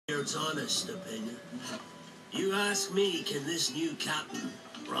It's honest opinion. You ask me, can this new captain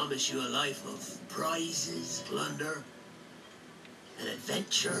promise you a life of prizes, plunder, and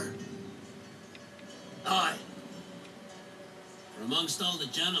adventure? Aye. For amongst all the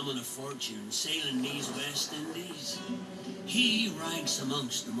gentlemen of fortune sailing these West Indies, he ranks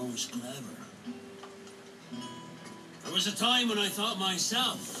amongst the most clever. There was a time when I thought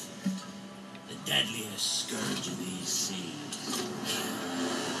myself the deadliest scourge of these seas.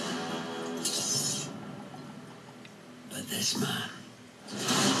 But this man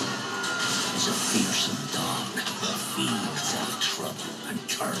is a fearsome dog that feeds off trouble and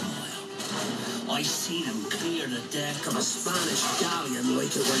turmoil. I seen him clear the deck of a Spanish galleon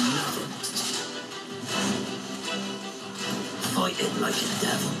like it were nothing. Fighting like a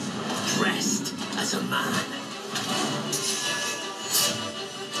devil, dressed as a man.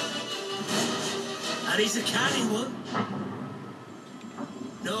 And he's a canny one.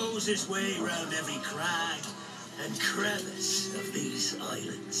 Knows his way round every crag and crevice of these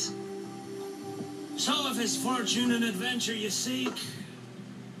islands. So if it's fortune and adventure you seek,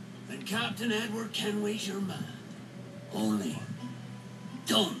 then Captain Edward Kenway's your man. Only,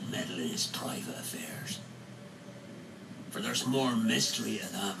 don't meddle in his private affairs. For there's more mystery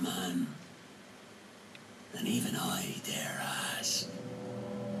to that man than even I dare ask.